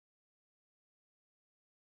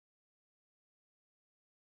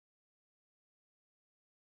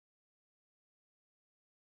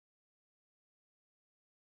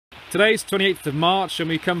Today's 28th of March and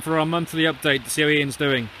we come for our monthly update to see how Ian's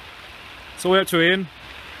doing. So we're up to Ian.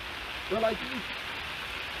 Well, I do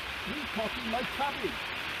repotting my cabbage.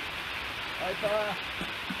 I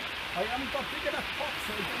haven't got big enough pots,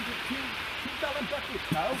 so I'm going to 2 gallon buckets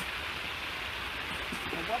now.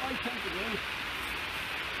 And what I tend to do,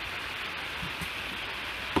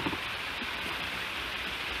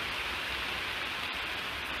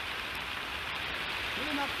 fill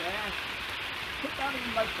him up there, put that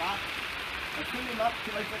in like that, and fill him up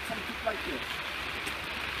till I get something like this.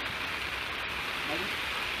 Now,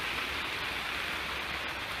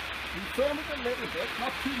 we firm it a little bit,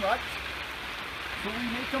 not too much, so we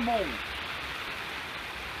make a mold.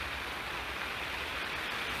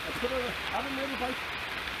 I add a little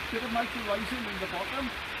bit of mycorrhizal in the bottom.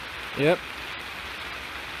 Yep.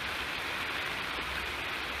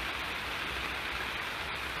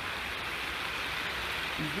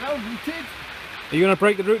 He's now rooted. Are you going to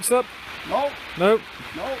break the roots up? No. No?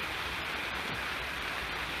 No.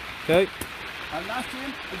 Okay. And that's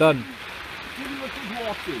him. Done. Give him a good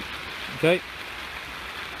water. Okay.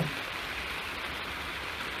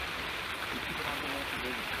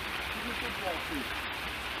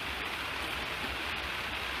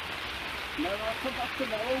 Now I'll come back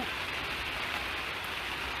tomorrow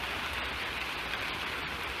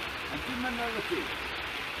and give him another few.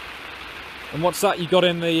 And what's that you got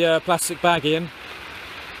in the plastic bag, Ian?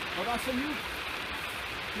 Well, that's a new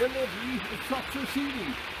delivery of chocolate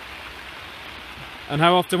seeding. And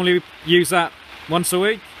how often will you use that? Once a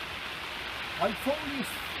week? I'm totally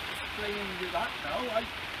spraying with that now.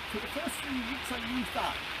 For the first 3 weeks I used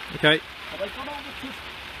that. Okay. But I've gone over to this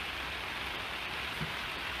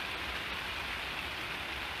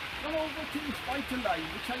Vital line,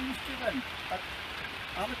 which I used to run at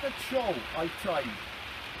Amateur Show. I tried.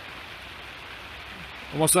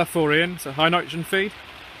 And what's that for, Ian? It's a high nitrogen feed?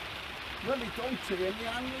 Well, they don't say in the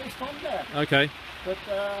annual list on there. Okay. But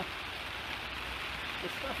the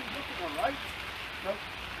stuff is looking alright. Now,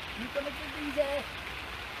 you're going to give these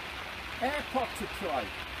airpots a try.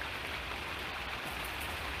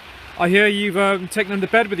 I hear you've taken them to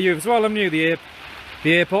bed with you as well, haven't you? The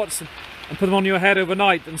airpots, and put them on your head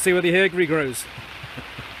overnight and see where the hair regrows.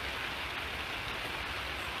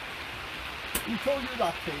 Who told you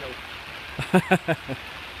that, Theo?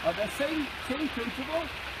 Are the same principle?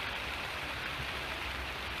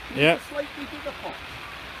 Yeah. A slightly bigger pot.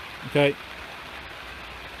 Okay.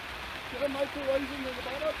 Get a mycorrhizal in the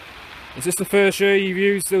bottom. Is this the first year you've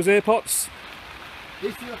used those airpots?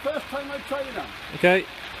 This is the first time I've tried them. Okay.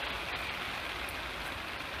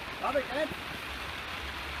 That again.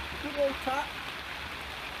 Good old tap.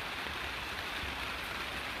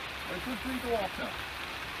 A good drink of water.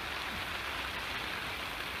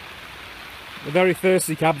 They're very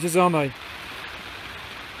thirsty cabbages, aren't they?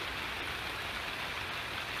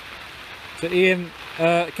 So Ian,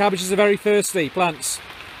 cabbages are very thirsty plants.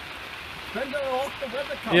 Depends how hot the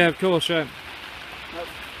weather comes. Yeah, of course, yeah. Now,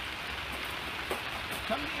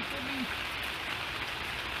 somebody give me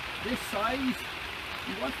this size.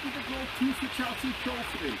 He wants me to grow 2 for Chelsea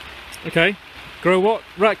Trophy. Okay. Grow what?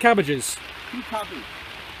 Rat cabbages? 2 cabbages.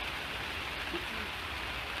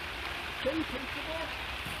 Same principle.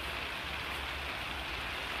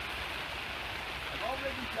 I've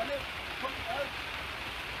already done it. Put it out.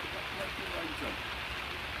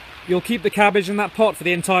 You'll keep the cabbage in that pot for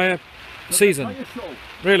the entire season? The entire show.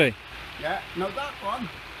 Really? Yeah. Now that one,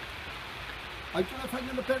 I don't know if I'm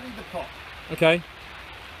going to bury the pot. Okay.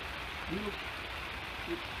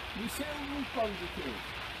 You see how root bound it is.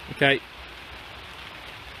 Okay.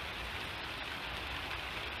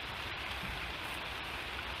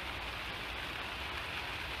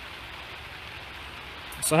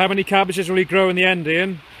 So how many cabbages will you grow in the end,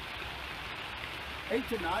 Ian? 8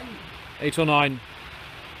 to 9. 8 or 9.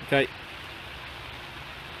 Okay.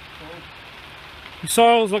 So, Your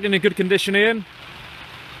soil's looking in good condition, Ian?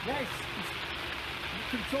 yes,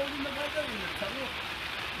 you're controlling the weather in the tunnel.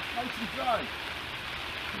 It's nice and dry.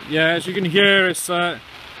 Yeah, as you can hear, it's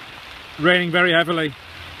raining very heavily.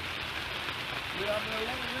 We're having a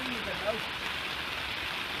lot of rain again now.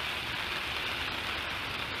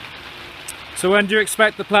 So when do you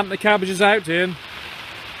expect to plant the cabbages out, Ian?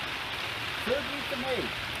 3rd week of May.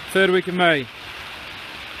 3rd week of May.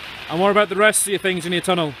 And what about the rest of your things in your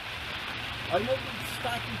tunnel? I'm hoping to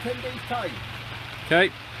start in 10 days' time.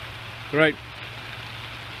 Okay, great.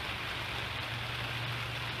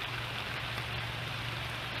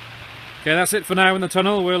 Okay, that's it for now in the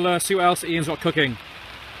tunnel. We'll see what else Ian's got cooking.